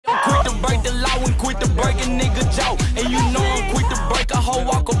quick to break the law and quick to break a nigga jaw. And you know I'm quick to break a hoe,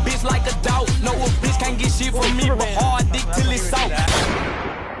 walk a bitch like a dog. No, a bitch can't get shit from me, but hard dick till it's out.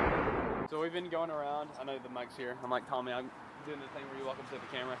 So we've been going around. I know the mic's here. I'm like Tommy. I'm doing the thing where you walk up to the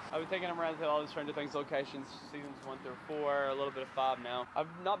camera. I've been taking him around to all the Stranger Things locations, seasons 1 through 4, a little bit of 5 now. I've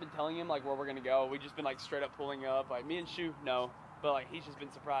not been telling him like where we're gonna go. We've just been like straight up pulling up. Like me and Shu, no, but like he's just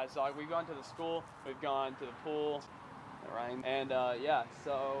been surprised. So like we've gone to the school, we've gone to the pool, right? And yeah,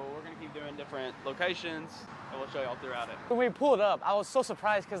 so we're gonna keep doing different locations, and we'll show y'all throughout it. When we pulled up, I was so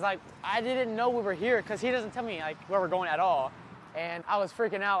surprised because like I didn't know we were here because he doesn't tell me like where we're going at all. And I was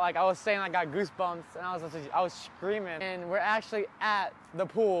freaking out, like I was saying I got goosebumps, and I was screaming. And we're actually at the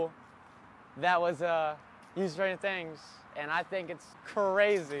pool that was used for things, and I think it's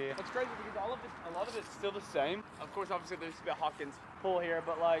crazy. It's crazy because a lot of it's still the same. Of course, obviously there's a Hawkins pool here,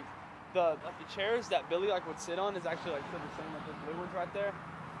 but like the chairs that Billy like would sit on is actually like still the same, like those blue ones right there.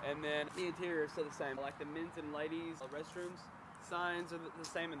 And then the interior is still the same. Like the men's and ladies restrooms signs are the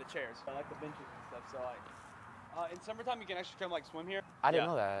same in the chairs. I like the benches and stuff. So like. In summertime, you can actually come like swim here. I didn't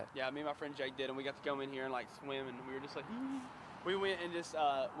know that. Yeah, me and my friend Jake did, and we got to come in here and like swim, and we were just like, we went and just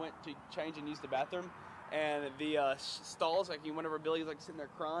went to change and use the bathroom, and the stalls, like whenever Billy's like sitting there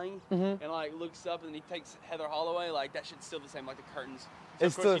crying, and like looks up and he takes Heather Holloway, like that shit's still the same, like the curtains. So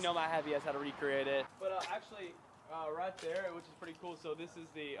of course, you know my happy ass how to recreate it. But actually, right there, which is pretty cool. So this is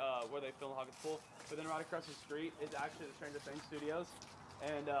the where they film Hawkins Pool, but then right across the street is actually the Stranger Things studios,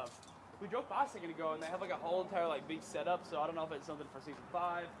 and. We drove by a second ago, and they have like a whole entire like beach setup. So I don't know if it's something for season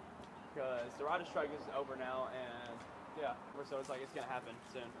 5, because the writer's strike is over now, and yeah, so it's like it's gonna happen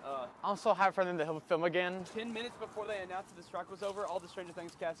soon. I'm so hyped for them to film again. 10 minutes before they announced that the strike was over, all the Stranger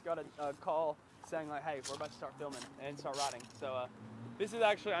Things cast got a call saying like, "Hey, we're about to start filming and start writing." So this is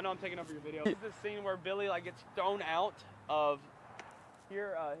actually, I know I'm taking over your video. This is the scene where Billy like gets thrown out of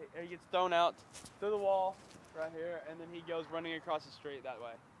here. He gets thrown out through the wall right here, and then he goes running across the street that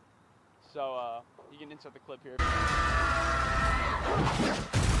way. So you can insert the clip here.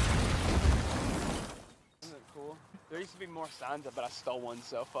 Isn't it cool? There used to be more signs up, but I stole one,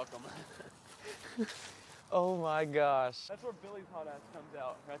 so fuck them. Oh my gosh. That's where Billy's hot ass comes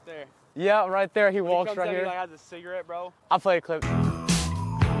out, right there. Yeah, right there. He walks right here. here. He like has a cigarette, bro. I'll play a clip. Bro,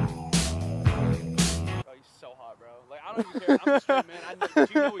 he's so hot, bro. Like I don't even care. I'm a straight man. I know,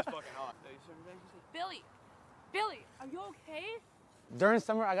 but you know he's fucking hot. Billy, are you okay? During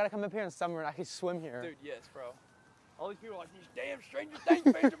summer, I gotta come up here in summer and I can swim here. Dude, yes, bro. All these people are like, these damn Stranger Things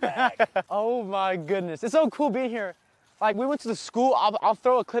fans are back. Oh my goodness. It's so cool being here. Like, we went to the school. I'll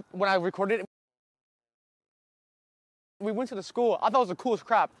throw a clip when I recorded it. We went to the school. I thought it was the coolest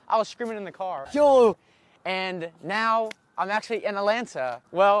crap. I was screaming in the car. Yo! And now I'm actually in Atlanta.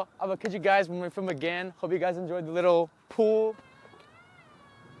 Well, I'm gonna catch you guys when we film again. Hope you guys enjoyed the little pool.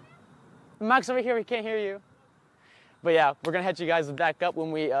 Mike's over here, we can't hear you. But yeah, we're gonna hit you guys back up when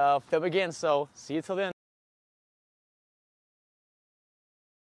we film again, so see you till then.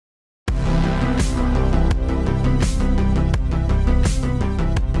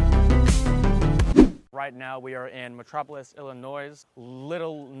 Right now we are in Metropolis, Illinois,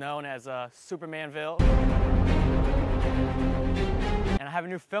 little known as Supermanville. And I have a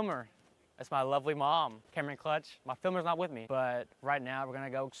new filmer. It's my lovely mom, Cameron Clutch. My filmer's not with me, but right now we're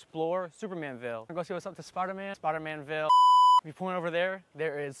gonna go explore Supermanville. We're gonna go see what's up to Spider-Man, Spider-Manville. If you point over there,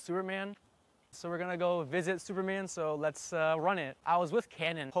 there is Superman. So we're gonna go visit Superman, so let's run it. I was with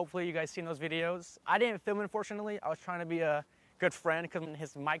Canon. Hopefully you guys seen those videos. I didn't film it, unfortunately. I was trying to be a good friend because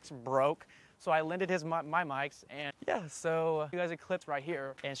his mics broke. So I lended my mics, and yeah, so you guys a clip right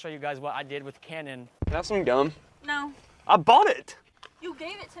here and show you guys what I did with Canon. Can I have some gum? No. I bought it. You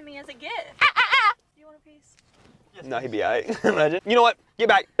gave it to me as a gift. Do you want a piece? Yes, no, he'd be alright. Imagine. You know what? Get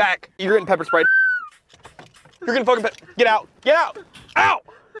back. You're getting pepper sprayed. You're getting fucking get out. Get out. Ow.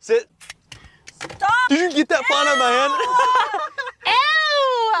 Sit. Stop. Did you get that fly out of my hand?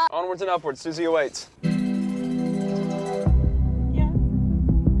 Ew. Onwards and upwards. Susie awaits. Yeah.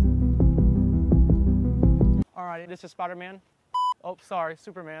 All right, this is Spider-Man. Oh, sorry,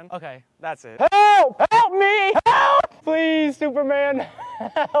 Superman. Okay, that's it. Help! Help me! Help! Please, Superman,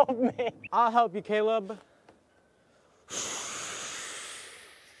 help me. I'll help you, Caleb.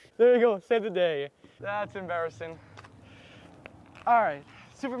 There you go, save the day. That's embarrassing. All right,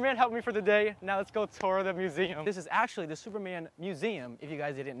 Superman helped me for the day. Now let's go tour the museum. This is actually the Superman Museum, if you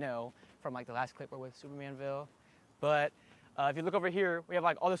guys didn't know, from like the last clip we're with Supermanville. But if you look over here, we have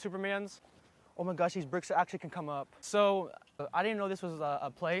like all the Supermans. Oh my gosh, these bricks actually can come up. So I didn't know this was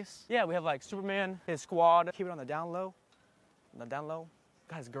a place. Yeah, we have like Superman, his squad. Keep it on the down low.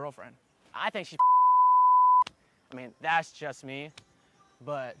 Got his girlfriend. I think she I mean, that's just me.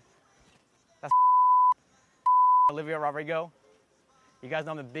 But Olivia Rodrigo. You guys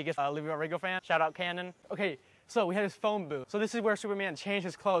know I'm the biggest Olivia Rodrigo fan. Shout out Cannon. Okay, so we had his phone booth. So this is where Superman changed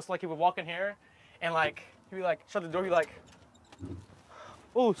his clothes. Like he would walk in here and like, he'd be like, shut the door, he'd be like,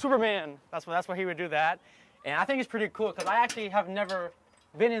 oh, Superman. That's why he would do that. And I think it's pretty cool because I actually have never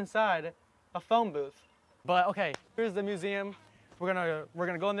been inside a phone booth. But okay, here's the museum. We're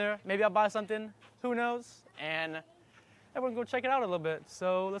gonna go in there. Maybe I'll buy something. Who knows? And we're gonna go check it out a little bit.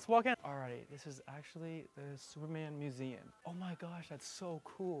 So let's walk in. Alrighty, this is actually the Superman Museum. Oh my gosh, that's so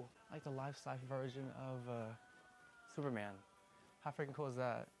cool. Like the life-size version of Superman. How freaking cool is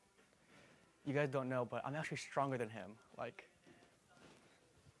that? You guys don't know, but I'm actually stronger than him. Like,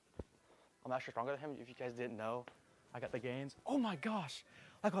 I'm actually stronger than him. If you guys didn't know, I got the gains. Oh my gosh,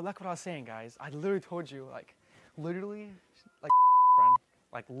 like what I was saying, guys. I literally told you, like, literally, like, friend,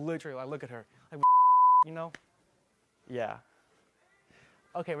 like literally, like look at her, like, you know. Yeah.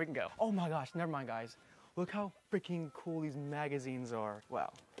 Okay, we can go. Oh my gosh, never mind, guys. Look how freaking cool these magazines are.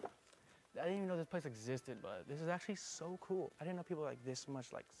 Wow. I didn't even know this place existed, but this is actually so cool. I didn't know people like this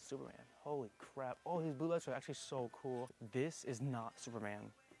much like Superman. Holy crap. Oh, these blue lights are actually so cool. This is not Superman.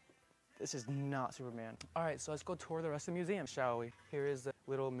 This is not Superman. All right, so let's go tour the rest of the museum, shall we? Here is the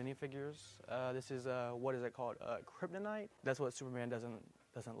little minifigures. This is, what is it called? Kryptonite? That's what Superman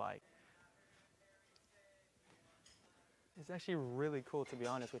doesn't like. It's actually really cool, to be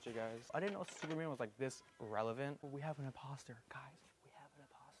honest with you guys. I didn't know Superman was like this relevant. We have an imposter, guys. We have an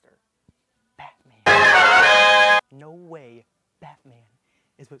imposter. Batman. No way Batman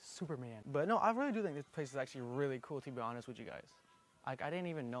is with Superman. But no, I really do think this place is actually really cool, to be honest with you guys. Like, I didn't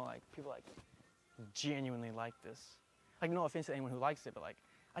even know like people like genuinely like this. Like, no offense to anyone who likes it, but like,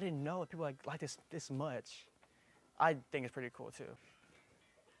 I didn't know that people like this much. I think it's pretty cool too.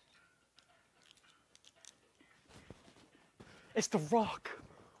 It's The Rock.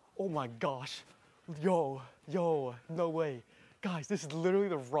 Oh my gosh. Yo, no way. Guys, this is literally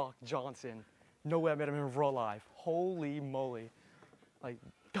The Rock Johnson. No way I met him in real life. Holy moly. Like,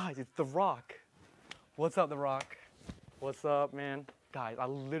 guys, it's The Rock. What's up, The Rock? What's up, man? Guys, I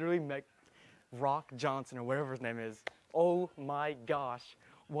literally met Rock Johnson, or whatever his name is. Oh my gosh.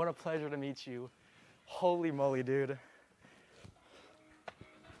 What a pleasure to meet you. Holy moly, dude.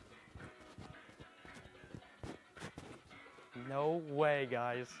 No way,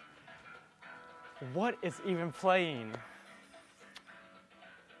 guys. What is even playing?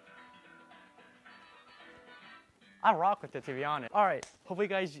 I rock with it, to be honest. All right, hopefully you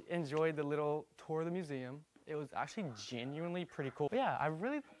guys enjoyed the little tour of the museum. It was actually genuinely pretty cool. But yeah,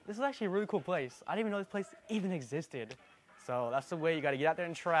 this is actually a really cool place. I didn't even know this place even existed. So that's the way, you gotta get out there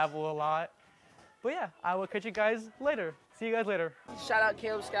and travel a lot. But yeah, I will catch you guys later. See you guys later. Shout out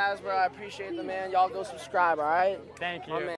Caleb Skies, bro. I appreciate the man. Y'all go subscribe, all right? Thank you. My man.